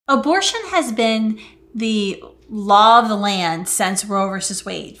Abortion has been the law of the land since Roe versus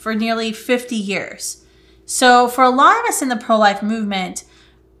Wade for nearly 50 years. So, for a lot of us in the pro-life movement,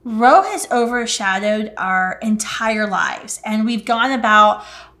 Roe has overshadowed our entire lives, and we've gone about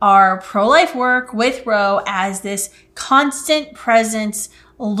our pro-life work with Roe as this constant presence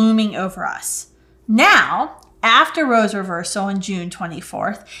looming over us. Now, after Roe's reversal on June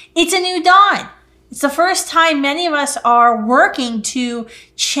 24th, it's a new dawn. It's the first time many of us are working to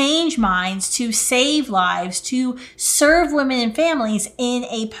change minds, to save lives, to serve women and families in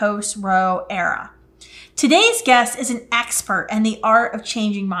a post-Roe era. Today's guest is an expert in the art of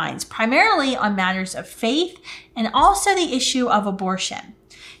changing minds, primarily on matters of faith and also the issue of abortion.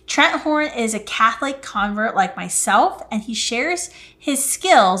 Trent Horn is a Catholic convert like myself, and he shares his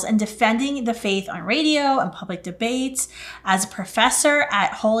skills in defending the faith on radio and public debates as a professor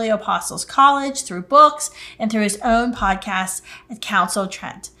at Holy Apostles College, through books, and through his own podcast at Counsel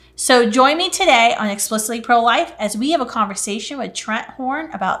Trent. So join me today on Explicitly Pro-Life as we have a conversation with Trent Horn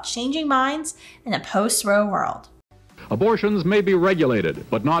about changing minds in a post-Roe world. Abortions may be regulated,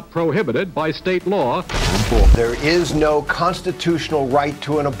 but not prohibited by state law. There is no constitutional right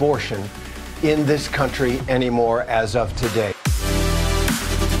to an abortion in this country anymore as of today.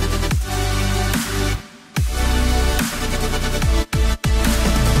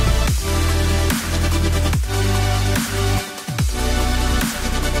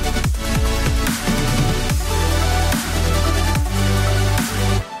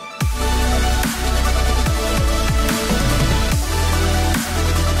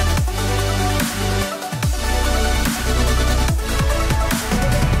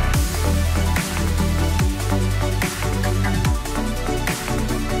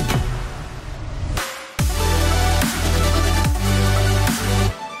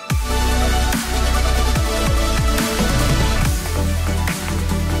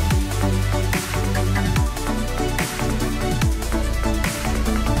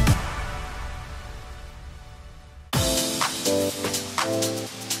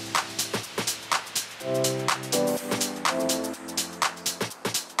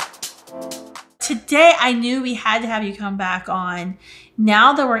 Today, I knew we had to have you come back on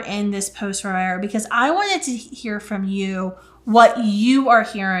now that we're in this post-Roe era, because I wanted to hear from you what you are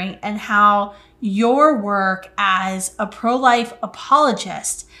hearing and how your work as a pro-life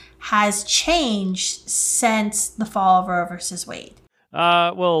apologist has changed since the fall of Roe versus Wade.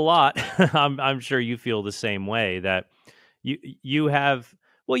 Well, a lot. I'm sure you feel the same way, that you have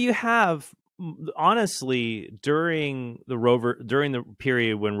honestly, during the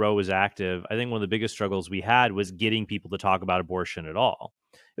period when Roe was active, I think one of the biggest struggles we had was getting people to talk about abortion at all.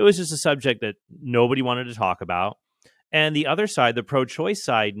 It was just a subject that nobody wanted to talk about. And the other side, the pro-choice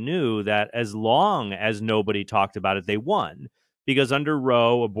side, knew that as long as nobody talked about it, they won. Because under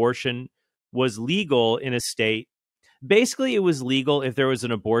Roe, abortion was legal in a state. Basically, it was legal if there was an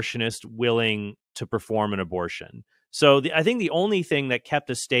abortionist willing to perform an abortion. So I think the only thing that kept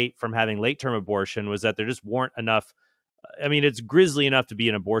a state from having late-term abortion was that there just weren't enough. I mean, it's grisly enough to be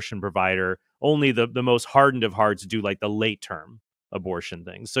an abortion provider. Only the most hardened of hearts do like the late-term abortion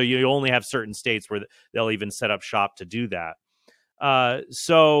things. So you only have certain states where they'll even set up shop to do that.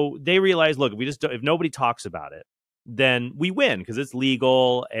 So they realized, look, if nobody talks about it, then we win because it's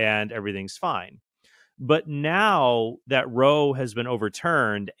legal and everything's fine. But now that Roe has been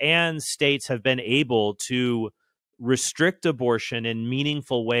overturned and states have been able to restrict abortion in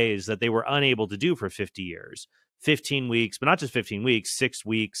meaningful ways that they were unable to do for 50 years, 15 weeks, but not just 15 weeks, 6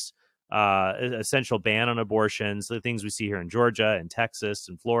 weeks, essential ban on abortions, the things we see here in Georgia and Texas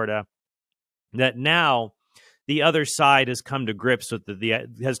and Florida, that now the other side has come to grips with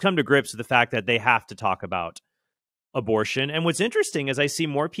the fact that they have to talk about abortion. And what's interesting is I see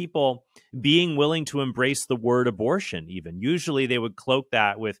more people being willing to embrace the word abortion even. Usually they would cloak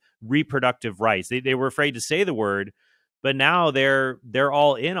that with reproductive rights. They were afraid to say the word, but now they're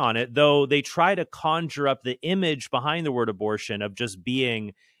all in on it, though they try to conjure up the image behind the word abortion of just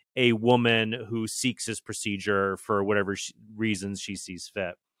being a woman who seeks this procedure for whatever reasons she sees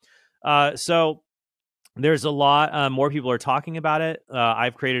fit. So there's a lot more people are talking about it.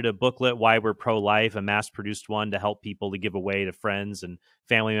 I've created a booklet, Why We're Pro-Life, a mass-produced one to help people to give away to friends and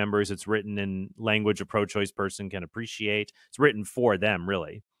family members. It's written in language a pro-choice person can appreciate. It's written for them,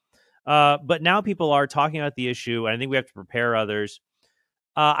 really. But now people are talking about the issue, and I think we have to prepare others.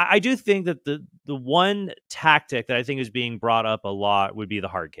 I do think that the one tactic that I think is being brought up a lot would be the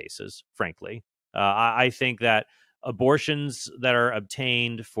hard cases, frankly. I think that abortions that are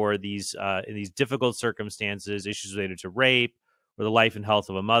obtained for these in these difficult circumstances, issues related to rape or the life and health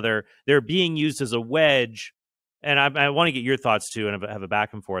of a mother, they're being used as a wedge and I want to get your thoughts too, and have a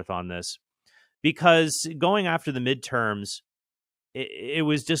back and forth on this, because going after the midterms, it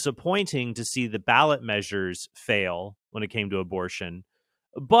was disappointing to see the ballot measures fail when it came to abortion.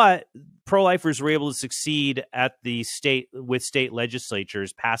 But pro-lifers were able to succeed at the state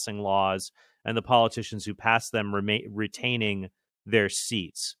legislatures passing laws, and the politicians who passed them retaining their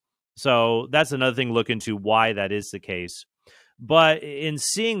seats. So that's another thing to look into why that is the case. But in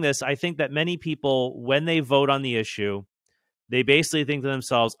seeing this, I think that many people, when they vote on the issue, they basically think to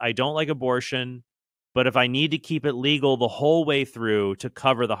themselves, I don't like abortion, but if I need to keep it legal the whole way through to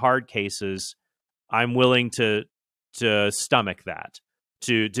cover the hard cases, I'm willing to stomach that,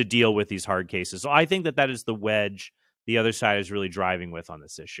 to deal with these hard cases. So I think that is the wedge the other side is really driving with on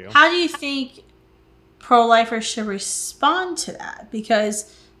this issue. How do you think pro-lifers should respond to that?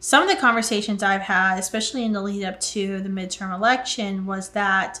 Because some of the conversations I've had, especially in the lead up to the midterm election, was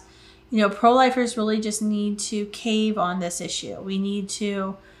that, pro-lifers really just need to cave on this issue. We need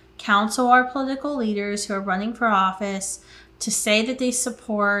to counsel our political leaders who are running for office to say that they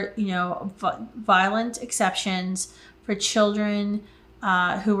support, violent exceptions for children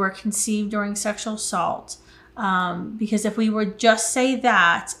who were conceived during sexual assault. Because if we would just say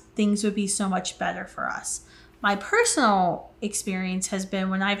that, things would be so much better for us. My personal experience has been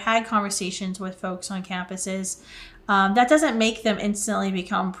when I've had conversations with folks on campuses, that doesn't make them instantly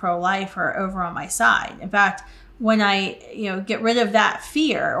become pro-life or over on my side. In fact, when I get rid of that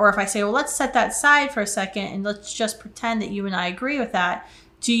fear, or if I say, well, let's set that aside for a second and let's just pretend that you and I agree with that.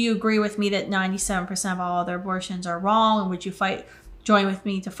 Do you agree with me that 97% of all other abortions are wrong? And would you join with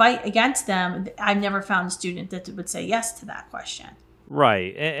me to fight against them? I've never found a student that would say yes to that question.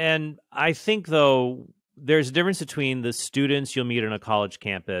 Right. And I think, though, there's a difference between the students you'll meet on a college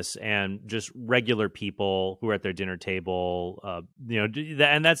campus and just regular people who are at their dinner table,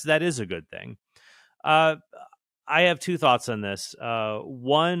 and that is a good thing. I have two thoughts on this.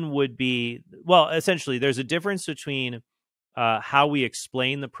 One would be, essentially, there's a difference between how we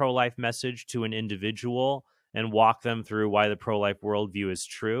explain the pro-life message to an individual and walk them through why the pro-life worldview is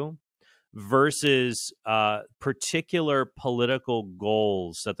true, versus particular political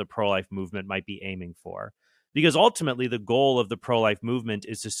goals that the pro-life movement might be aiming for. Because ultimately, the goal of the pro-life movement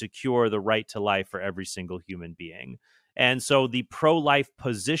is to secure the right to life for every single human being. And so the pro-life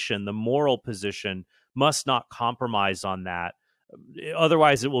position, the moral position, must not compromise on that.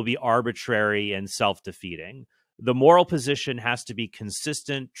 Otherwise, it will be arbitrary and self-defeating. The moral position has to be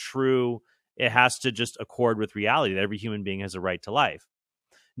consistent, true. It has to just accord with reality that every human being has a right to life.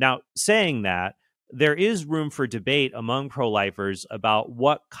 Now, saying that, there is room for debate among pro-lifers about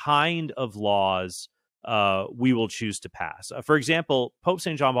what kind of laws we will choose to pass. For example, Pope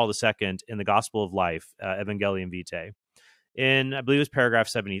St. John Paul II in the Gospel of Life, Evangelium Vitae, in, I believe it was paragraph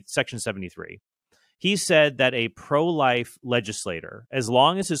 70, section 73, he said that a pro-life legislator, as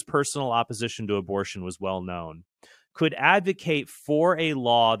long as his personal opposition to abortion was well known, could advocate for a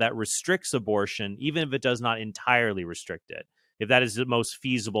law that restricts abortion, even if it does not entirely restrict it, if that is the most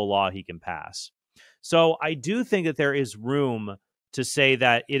feasible law he can pass. So I do think that there is room to say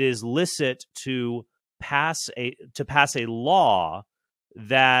that it is licit to pass a law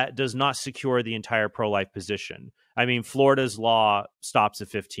that does not secure the entire pro-life position. I mean, Florida's law stops at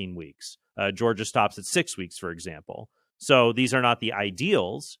 15 weeks. Georgia stops at 6 weeks, for example. So these are not the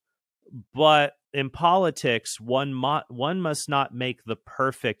ideals, but in politics, one must not make the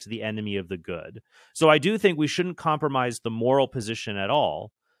perfect the enemy of the good. So I do think we shouldn't compromise the moral position at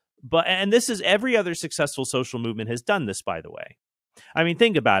all. And this is, every other successful social movement has done this, by the way. I mean,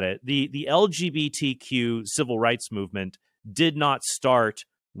 think about it. The LGBTQ civil rights movement did not start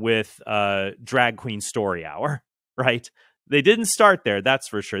with Drag Queen Story Hour, right? They didn't start there, that's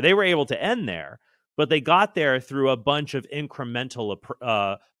for sure. They were able to end there, but they got there through a bunch of incremental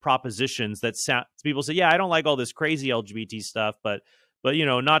propositions that people say, yeah, I don't like all this crazy LGBT stuff, but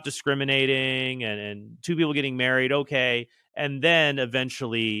not discriminating and two people getting married, okay. And then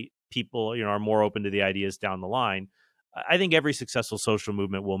eventually people, are more open to the ideas down the line. I think every successful social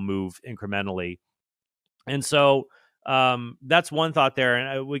movement will move incrementally. And so that's one thought there. And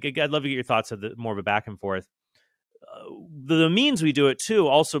I'd love to get your thoughts of more of a back and forth. The means we do it too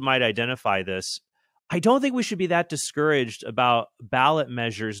also might identify this. I don't think we should be that discouraged about ballot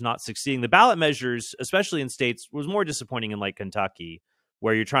measures not succeeding. The ballot measures, especially in states, was more disappointing in like Kentucky,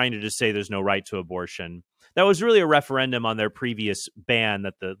 where you're trying to just say there's no right to abortion. That was really a referendum on their previous ban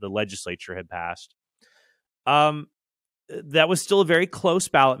that the legislature had passed. That was still a very close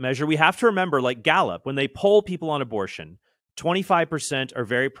ballot measure. We have to remember, like Gallup, when they poll people on abortion, 25% are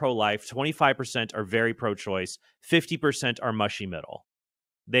very pro-life, 25% are very pro-choice, 50% are mushy middle.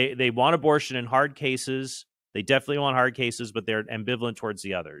 They want abortion in hard cases, They definitely want hard cases, but they're ambivalent towards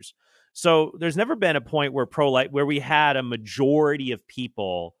the others. So there's never been a point where where we had a majority of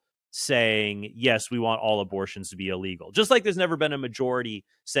people saying, yes, we want all abortions to be illegal. Just like there's never been a majority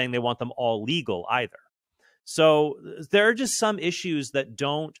saying they want them all legal either. So there are just some issues that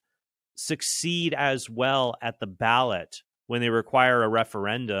don't succeed as well at the ballot when they require a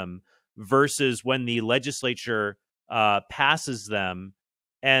referendum versus when the legislature passes them,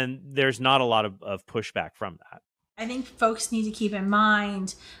 and there's not a lot of pushback from that. I think folks need to keep in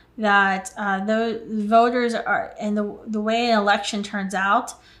mind that the voters are, and the way an election turns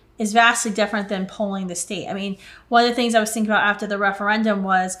out is vastly different than polling the state. I mean, one of the things I was thinking about after the referendum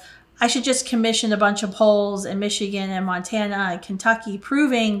was I should just commission a bunch of polls in Michigan and Montana and Kentucky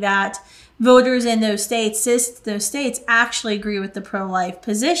proving that voters in those states actually agree with the pro-life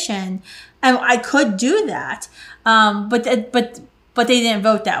position. And I could do that, but they didn't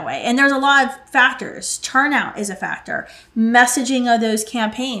vote that way. And there's a lot of factors. Turnout is a factor. Messaging of those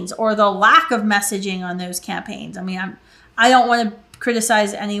campaigns or the lack of messaging on those campaigns. I mean, I don't want to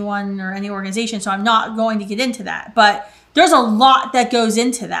criticize anyone or any organization, so I'm not going to get into that. But there's a lot that goes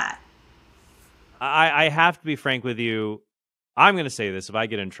into that. I have to be frank with you. I'm going to say this. If I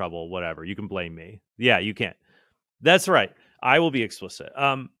get in trouble, whatever, you can blame me. Yeah, you can. That's right. I will be explicit.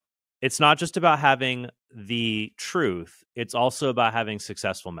 It's not just about having the truth. It's also about having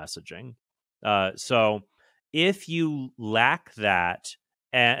successful messaging. So if you lack that,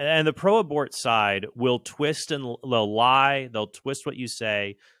 and the pro-abort side will twist and they'll lie, they'll twist what you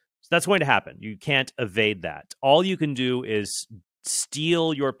say. So that's going to happen. You can't evade that. All you can do is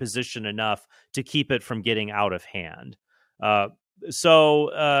steal your position enough to keep it from getting out of hand. So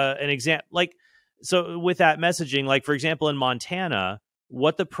an example, so with that messaging, for example, in Montana,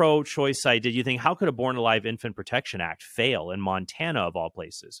 what the pro-choice side did, you think, how could a Born Alive Infant Protection Act fail in Montana of all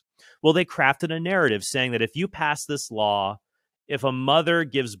places? Well, they crafted a narrative saying that if you pass this law, if a mother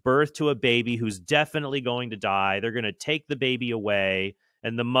gives birth to a baby who's definitely going to die, they're going to take the baby away,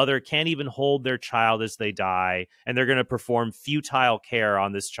 and the mother can't even hold their child as they die, and they're going to perform futile care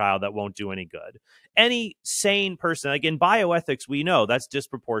on this child that won't do any good. Any sane person, in bioethics, we know that's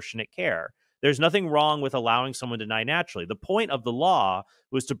disproportionate care. There's nothing wrong with allowing someone to die naturally. The point of the law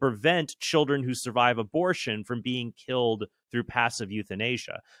was to prevent children who survive abortion from being killed through passive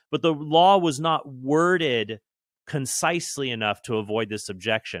euthanasia. But the law was not worded concisely enough to avoid this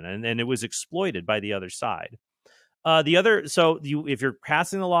objection, and it was exploited by the other side. If you're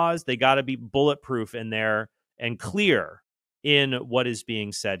passing the laws, they got to be bulletproof in there and clear in what is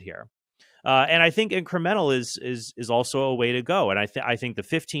being said here. And I think incremental is also a way to go. And I think the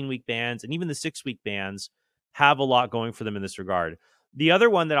 15-week bans and even the 6-week bans have a lot going for them in this regard. The other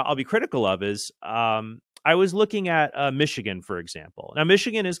one that I'll be critical of is I was looking at Michigan, for example. Now,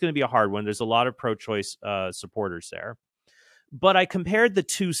 Michigan is going to be a hard one. There's a lot of pro-choice supporters there. But I compared the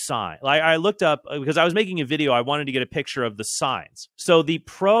two signs. I looked up, because I was making a video, I wanted to get a picture of the signs. So the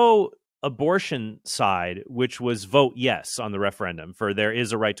pro-abortion side, which was vote yes on the referendum for there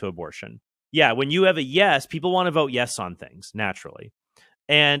is a right to abortion. Yeah, when you have a yes, people want to vote yes on things, naturally.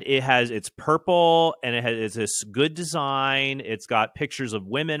 And it's purple, and it's this good design. It's got pictures of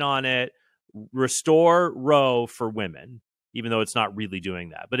women on it. Restore Roe for women, even though it's not really doing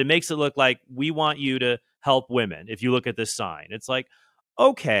that. But it makes it look like we want you to help women. If you look at this sign, it's like,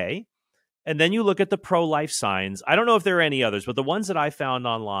 okay. And then you look at the pro-life signs. I don't know if there are any others, but the ones that I found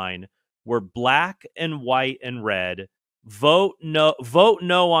online were black and white and red. Vote no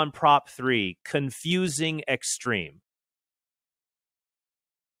on Prop 3. Confusing extreme.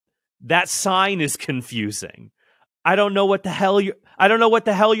 That sign is confusing. I don't know what the hell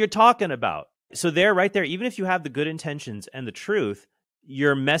you're talking about. So right there, even if you have the good intentions and the truth,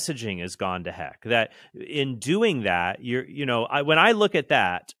 your messaging has gone to heck. That in doing that, when I look at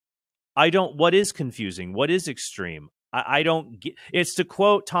that, what is confusing? What is extreme? I don't get. It's to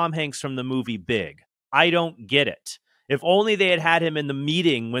quote Tom Hanks from the movie Big. I don't get it. If only they had him in the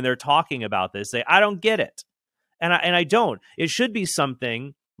meeting when they're talking about this. I don't get it, and I don't. It should be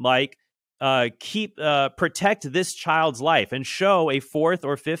something like protect this child's life and show a 4th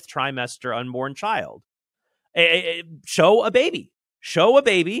or 5th trimester unborn child. Show a baby,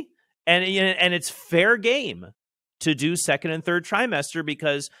 and it's fair game to do 2nd and 3rd trimester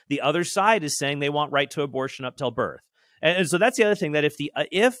because the other side is saying they want right to abortion up till birth. And so that's the other thing, that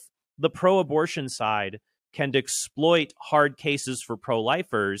if the pro-abortion side can exploit hard cases for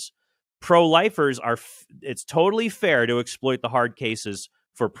pro-lifers it's totally fair to exploit the hard cases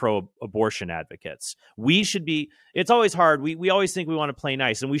for pro-abortion advocates. It's always hard. We always think we want to play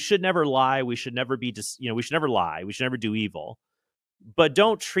nice, and we should never lie. We should never lie. We should never do evil. but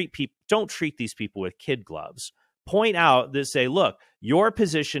don't treat these people with kid gloves. Point out that, say, look, your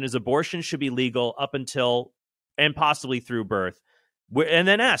position is abortion should be legal up until and possibly through birth. And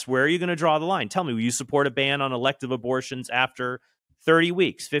then ask, where are you going to draw the line? Tell me, will you support a ban on elective abortions after 30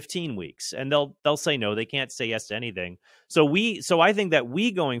 weeks, 15 weeks? And they'll say no. They can't say yes to anything. So I think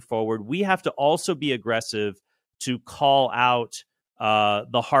that going forward, we have to also be aggressive to call out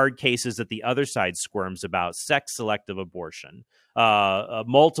the hard cases that the other side squirms about: sex selective abortion,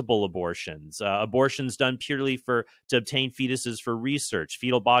 multiple abortions, abortions done purely to obtain fetuses for research,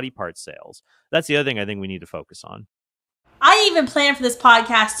 fetal body part sales. That's the other thing I think we need to focus on. I didn't even plan for this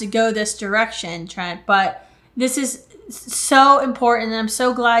podcast to go this direction, Trent, but this is so important. And I'm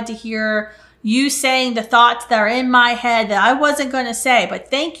so glad to hear you saying the thoughts that are in my head that I wasn't going to say, but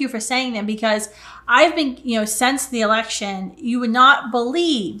thank you for saying them, because I've been, since the election, you would not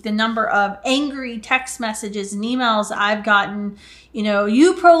believe the number of angry text messages and emails I've gotten.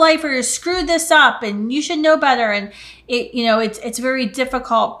 You pro-lifers screwed this up and you should know better. And it's very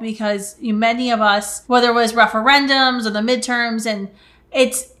difficult because many of us, whether it was referendums or the midterms, and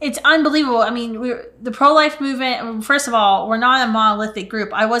it's unbelievable. I mean, the pro-life movement, first of all, we're not a monolithic group.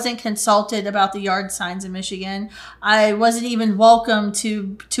 I wasn't consulted about the yard signs in Michigan. I wasn't even welcome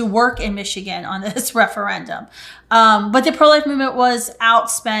to work in Michigan on this referendum. But the pro-life movement was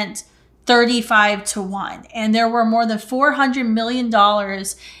outspent 35-1. And there were more than $400 million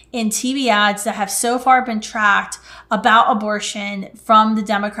in TV ads that have so far been tracked about abortion from the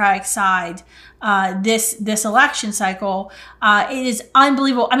Democratic side this election cycle. It is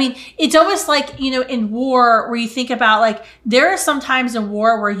unbelievable. I mean, it's almost like, in war, where you think about, like, there are some times in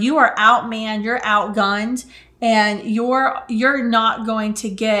war where you are outmanned, you're outgunned, and you're not going to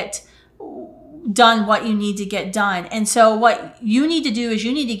get done what you need to get done. And so what you need to do is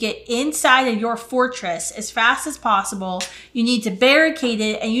you need to get inside of your fortress as fast as possible. You need to barricade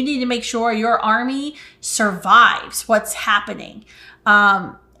it, and you need to make sure your army survives what's happening.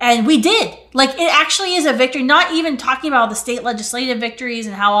 And we did. Like, it actually is a victory, not even talking about the state legislative victories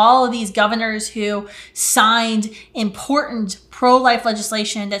and how all of these governors who signed important pro-life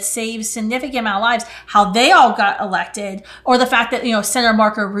legislation that saves significant amount of lives, how they all got elected, or the fact that, Senator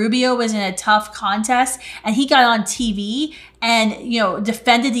Marco Rubio was in a tough contest and he got on TV and,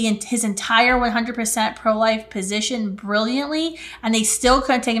 defended his entire 100% pro-life position brilliantly, and they still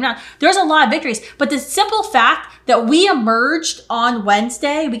couldn't take him down. There's a lot of victories, but the simple fact that we emerged on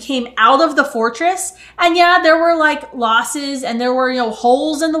Wednesday, we came out of the fortress, and yeah, there were like losses and there were,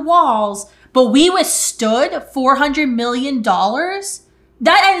 holes in the walls, but we withstood $400 million.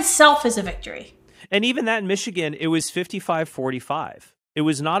 That in itself is a victory. And even that in Michigan, it was 55-45. It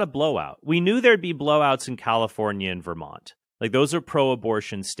was not a blowout. We knew there'd be blowouts in California and Vermont. Like, those are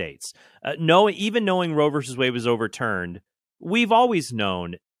pro-abortion states. Even knowing Roe versus Wade was overturned, we've always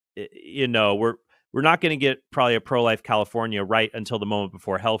known, we're not going to get probably a pro-life California right until the moment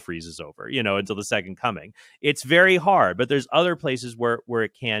before hell freezes over, until the second coming. It's very hard, but there's other places where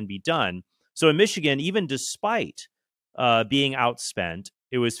it can be done. So in Michigan, even despite being outspent,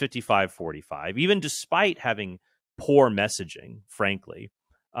 it was 55-45. Even despite having poor messaging, frankly,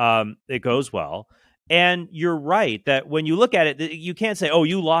 it goes well. And you're right that when you look at it, you can't say, oh,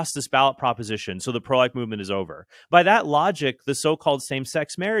 you lost this ballot proposition, so the pro-life movement is over. By that logic, the so-called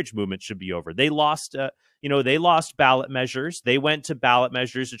same-sex marriage movement should be over. They lost, they lost ballot measures. They went to ballot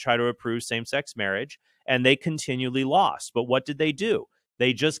measures to try to approve same-sex marriage, and they continually lost. But what did they do?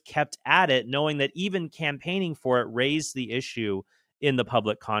 They just kept at it, knowing that even campaigning for it raised the issue in the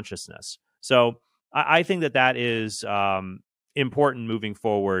public consciousness. So I think that is important moving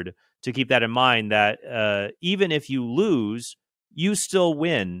forward, to keep that in mind, that even if you lose, you still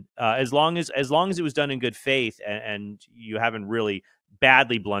win, as long as it was done in good faith and you haven't really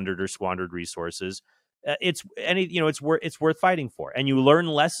badly blundered or squandered resources. It's worth fighting for, and you learn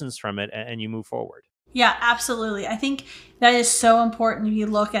lessons from it and you move forward. Yeah, absolutely. I think that is so important if you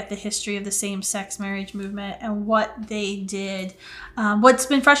look at the history of the same-sex marriage movement and what they did. What's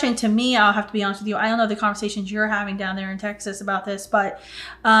been frustrating to me, I'll have to be honest with you, I don't know the conversations you're having down there in Texas about this, but,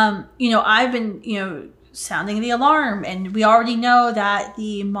 I've been, sounding the alarm, and we already know that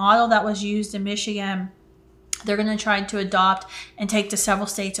the model that was used in Michigan, they're going to try to adopt and take to several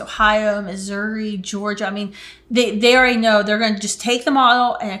states: Ohio, Missouri, Georgia. I mean, they already know they're going to just take the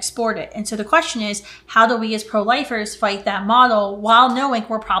model and export it. And so the question is, how do we as pro-lifers fight that model while knowing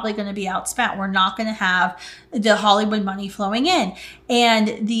we're probably going to be outspent? We're not going to have the Hollywood money flowing in.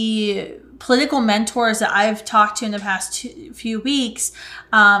 And the political mentors that I've talked to in the past few weeks,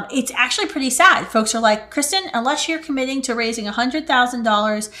 it's actually pretty sad. Folks are like, Kristan, unless you're committing to raising $100,000,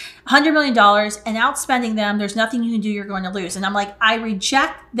 $100 million and outspending them, there's nothing you can do. You're going to lose. And I'm like, I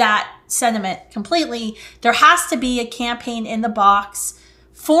reject that sentiment completely. There has to be a campaign in the box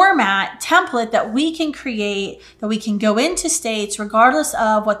format template that we can create, that we can go into states regardless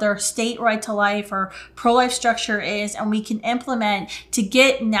of what their state right to life or pro-life structure is, and we can implement to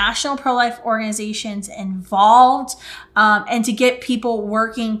get national pro-life organizations involved, and to get people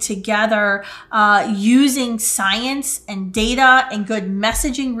working together, using science and data and good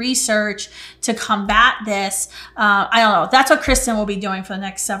messaging research to combat this. I don't know. That's what Kristan will be doing for the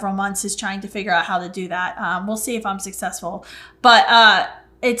next several months, is trying to figure out how to do that. We'll see if I'm successful, but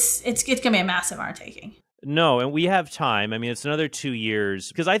it's going to be a massive undertaking. No, and we have time. I mean, it's another 2 years,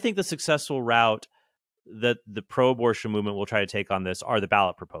 because I think the successful route that the pro-abortion movement will try to take on this are the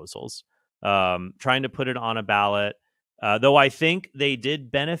ballot proposals. Trying to put it on a ballot, though I think they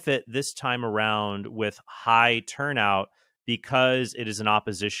did benefit this time around with high turnout because it is an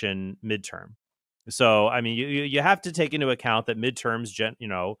opposition midterm. So, I mean, you have to take into account that midterms,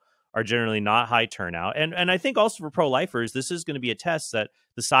 are generally not high turnout. And I think also for pro-lifers, this is going to be a test that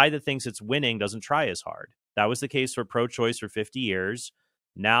the side that thinks it's winning doesn't try as hard. That was the case for pro-choice for 50 years.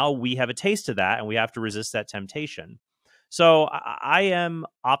 Now we have a taste of that, and we have to resist that temptation. So I am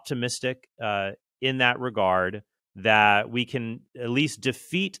optimistic in that regard that we can at least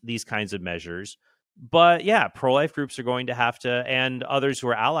defeat these kinds of measures. But yeah, pro-life groups are going to have to, and others who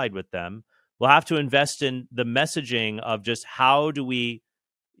are allied with them, will have to invest in the messaging of just how do we,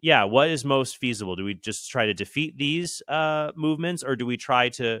 what is most feasible? Do we just try to defeat these movements, or do we try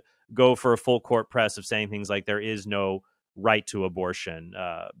to go for a full court press of saying things like there is no right to abortion,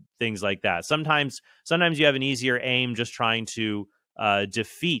 things like that? Sometimes you have an easier aim just trying to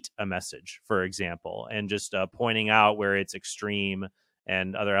defeat a message, for example, and just pointing out where it's extreme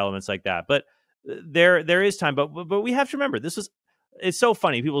and other elements like that. But there is time. But we have to remember, it's so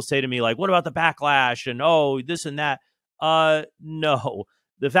funny. People say to me, like, what about the backlash and this and that? No.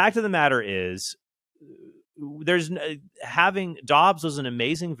 The fact of the matter is, having Dobbs was an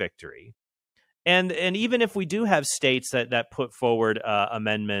amazing victory. And even if we do have states that put forward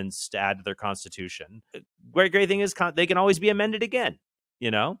amendments to add to their constitution, great thing is they can always be amended again.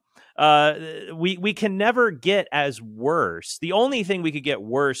 We can never get as worse. The only thing we could get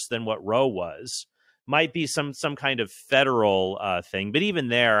worse than what Roe was might be some kind of federal thing. But even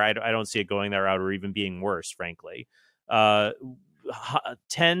there, I don't see it going that route or even being worse, frankly.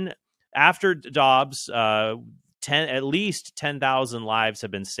 After Dobbs, at least 10,000 lives have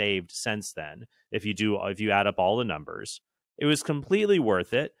been saved since then. If you add up all the numbers, it was completely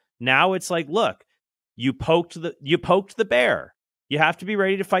worth it. Now it's like, look, you poked the bear. You have to be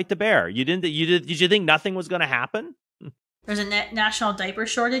ready to fight the bear. Did you think nothing was going to happen? There's a national diaper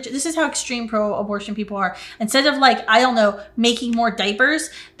shortage. This is how extreme pro-abortion people are. Instead of making more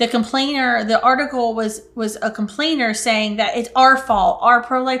diapers, the article was a complainer saying that it's our fault, our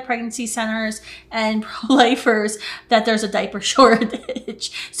pro-life pregnancy centers and pro-lifers, that there's a diaper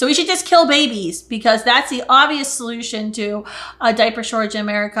shortage. So we should just kill babies, because that's the obvious solution to a diaper shortage in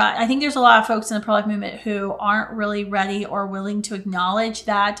America. I think there's a lot of folks in the pro-life movement who aren't really ready or willing to acknowledge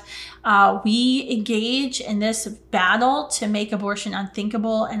that we engage in this battle to make abortion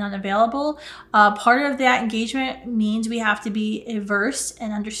unthinkable and unavailable. Part of that engagement means we have to be versed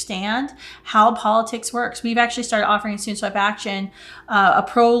and understand how politics works. We've actually started offering in Students Life Action a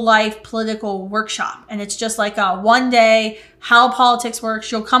pro-life political workshop. And it's just like a one-day how politics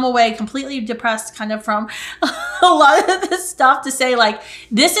works. You'll come away completely depressed kind of from a lot of this stuff, to say, like,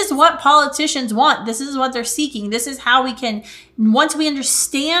 this is what politicians want. This is what they're seeking. This is how we can, once we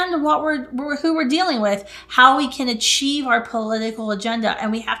understand who we're dealing with, how we can achieve our political agenda.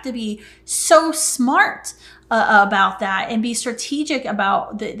 And we have to be so smart about that and be strategic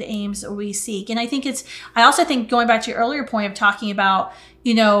about the aims that we seek. And I also think going back to your earlier point of talking about,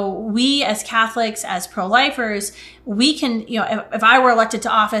 we as Catholics, as pro-lifers, we can, if I were elected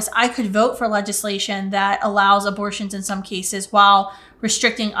to office, I could vote for legislation that allows abortions in some cases while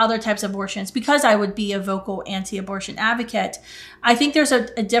restricting other types of abortions, because I would be a vocal anti-abortion advocate. I think there's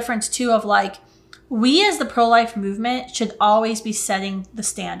a difference too of, like, we as the pro-life movement should always be setting the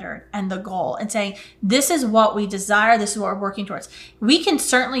standard and the goal and saying, this is what we desire, this is what we're working towards. We can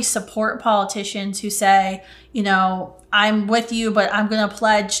certainly support politicians who say, I'm with you, but I'm going to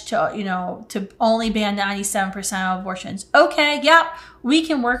pledge to, to only ban 97% of abortions. Okay, yeah, we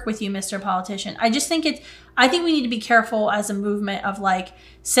can work with you, Mr. Politician. I think we need to be careful as a movement of like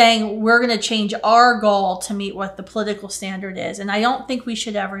saying we're going to change our goal to meet what the political standard is. And I don't think we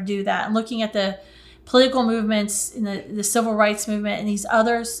should ever do that. And looking at the political movements in the civil rights movement and these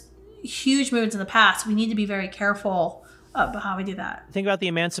others, huge movements in the past, we need to be very careful about how we do that. Think about the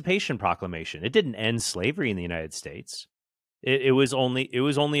Emancipation Proclamation. It didn't end slavery in the United States. It was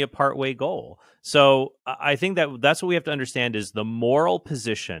only a partway goal. So I think that's what we have to understand is the moral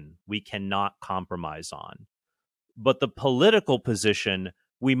position we cannot compromise on, but the political position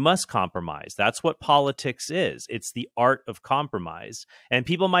we must compromise. That's what politics is. It's the art of compromise. And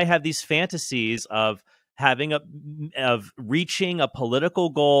people might have these fantasies of reaching a political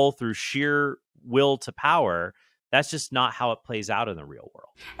goal through sheer will to power. That's just not how it plays out in the real world.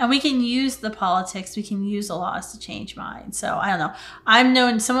 And we can use the politics, we can use the laws to change minds. So I don't know. I'm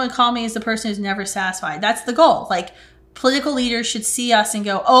known, someone call me as the person who's never satisfied. That's the goal. Like, political leaders should see us and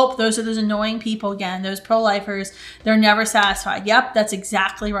go, oh, those are those annoying people again, those pro-lifers, they're never satisfied. Yep, that's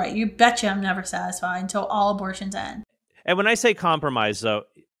exactly right. You betcha I'm never satisfied until all abortions end. And when I say compromise, though,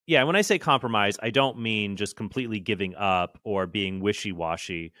 when I say compromise, I don't mean just completely giving up or being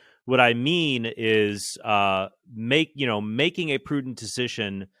wishy-washy. What I mean is making a prudent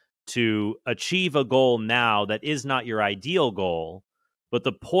decision to achieve a goal now that is not your ideal goal, but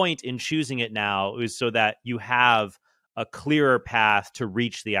the point in choosing it now is so that you have a clearer path to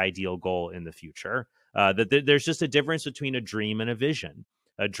reach the ideal goal in the future. There's just a difference between a dream and a vision.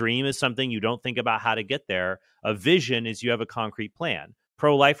 A dream is something you don't think about how to get there. A vision is you have a concrete plan.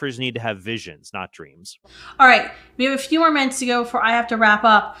 Pro-lifers need to have visions, not dreams. All right. We have a few more minutes to go before I have to wrap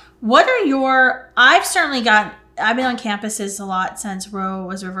up. I've been on campuses a lot since Roe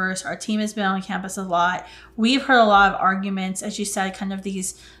was reversed. Our team has been on campus a lot. We've heard a lot of arguments, as you said, kind of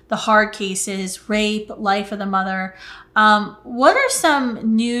the hard cases, rape, life of the mother. What are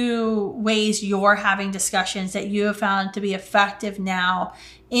some new ways you're having discussions that you have found to be effective now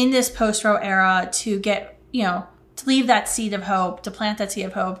in this post-Roe era to get, to leave that seed of hope, to plant that seed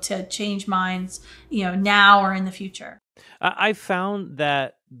of hope, to change minds, now or in the future? I found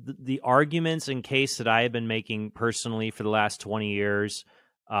that the arguments and case that I have been making personally for the last 20 years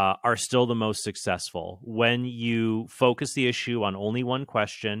are still the most successful. When you focus the issue on only one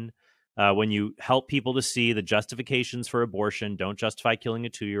question, when you help people to see the justifications for abortion, don't justify killing a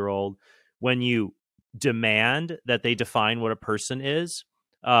 2-year-old, when you demand that they define what a person is,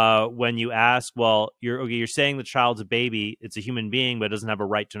 when you ask, well, you're saying the child's a baby, it's a human being, but it doesn't have a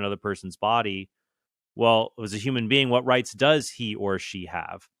right to another person's body. Well, as a human being, what rights does he or she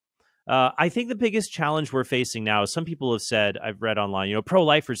have? I think the biggest challenge we're facing now is some people have said, I've read online,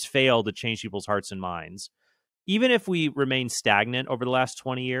 pro-lifers fail to change people's hearts and minds. Even if we remain stagnant over the last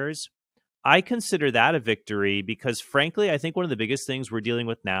 20 years, I consider that a victory because, frankly, I think one of the biggest things we're dealing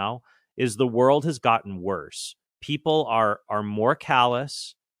with now is the world has gotten worse. People are more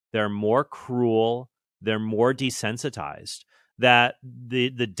callous, they're more cruel, they're more desensitized. That the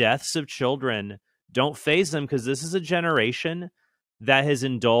deaths of children don't faze them because this is a generation that has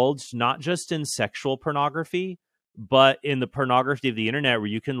indulged not just in sexual pornography, but in the pornography of the internet where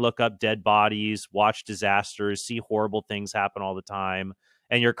you can look up dead bodies, watch disasters, see horrible things happen all the time,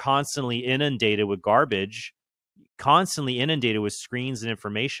 and you're constantly inundated with garbage, constantly inundated with screens and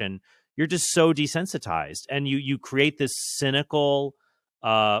information. You're just so desensitized, and you create this cynical,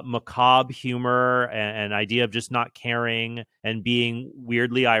 macabre humor and idea of just not caring and being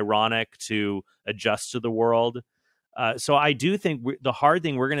weirdly ironic to adjust to the world. So I do think the hard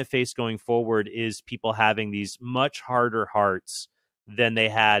thing we're going to face going forward is people having these much harder hearts than they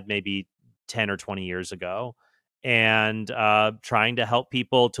had maybe 10 or 20 years ago, and trying to help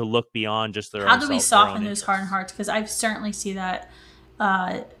people to look beyond just their own. How do we soften those hardened hearts? Because I certainly see that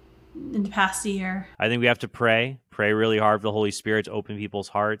in the past year. I think we have to pray really hard for the Holy Spirit to open people's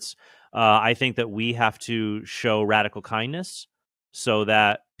hearts. I think that we have to show radical kindness so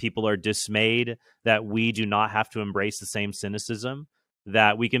that people are dismayed, that we do not have to embrace the same cynicism,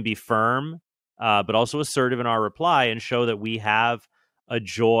 that we can be firm, but also assertive in our reply and show that we have a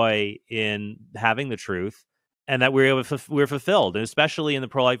joy in having the truth and that we're fulfilled. And especially in the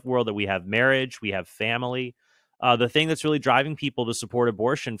pro-life world, that we have marriage, we have family. The thing that's really driving people to support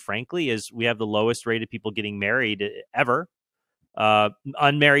abortion, frankly, is we have the lowest rate of people getting married ever.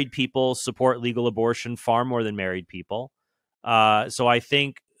 Unmarried people support legal abortion far more than married people. So I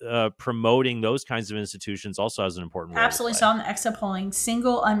think promoting those kinds of institutions also has an important role. Absolutely. So on the exit polling,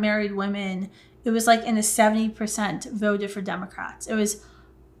 single unmarried women, it was like in the 70% voted for Democrats. It was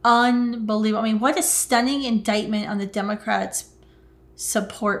unbelievable. I mean, what a stunning indictment on the Democrats'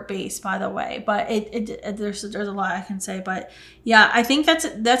 support base, by the way. But there's a lot I can say. But yeah, I think that's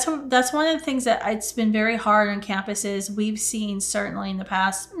one of the things that it's been very hard on campuses. We've seen certainly in the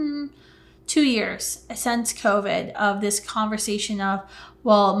past 2 years since COVID of this conversation of,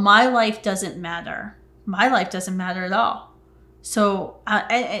 well, my life doesn't matter. My life doesn't matter at all. So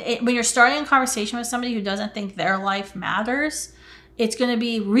when you're starting a conversation with somebody who doesn't think their life matters, it's going to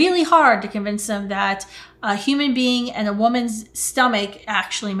be really hard to convince them that a human being and a woman's stomach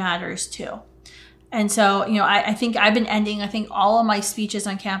actually matters too. And so, I think I've been ending, all of my speeches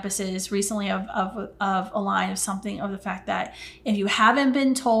on campuses recently of a line of something of the fact that if you haven't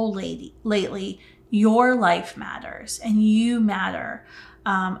been told lately, your life matters and you matter.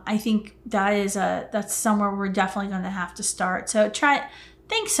 I think that's somewhere we're definitely going to have to start. So Trent,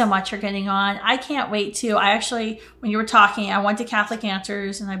 thanks so much for getting on. I can't wait to. I actually, when you were talking, I went to Catholic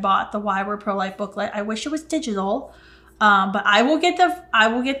Answers and I bought the Why We're Pro-Life booklet. I wish it was digital, but I will get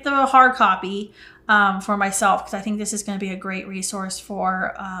the hard copy for myself because I think this is going to be a great resource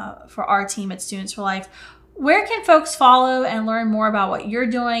for our team at Students for Life. Where can folks follow and learn more about what you're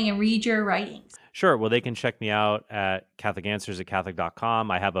doing and read your writings? Sure. Well, they can check me out at Catholic Answers at Catholic.com.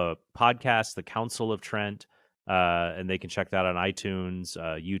 I have a podcast, The Council of Trent. And they can check that on iTunes,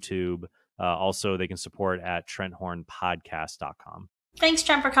 YouTube. Also, they can support at TrentHornPodcast.com. Thanks,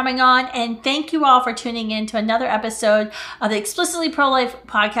 Trent, for coming on. And thank you all for tuning in to another episode of the Explicitly Pro-Life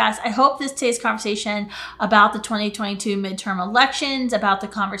podcast. I hope today's conversation about the 2022 midterm elections, about the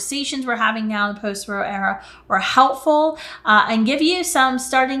conversations we're having now in the post-Roe era were helpful and give you some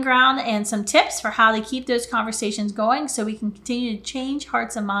starting ground and some tips for how to keep those conversations going so we can continue to change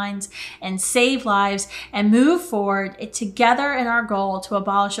hearts and minds and save lives and move forward together in our goal to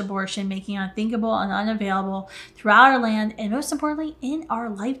abolish abortion, making it unthinkable and unavailable throughout our land, and most importantly, in our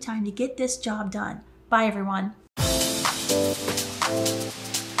lifetime to get this job done. Bye, everyone.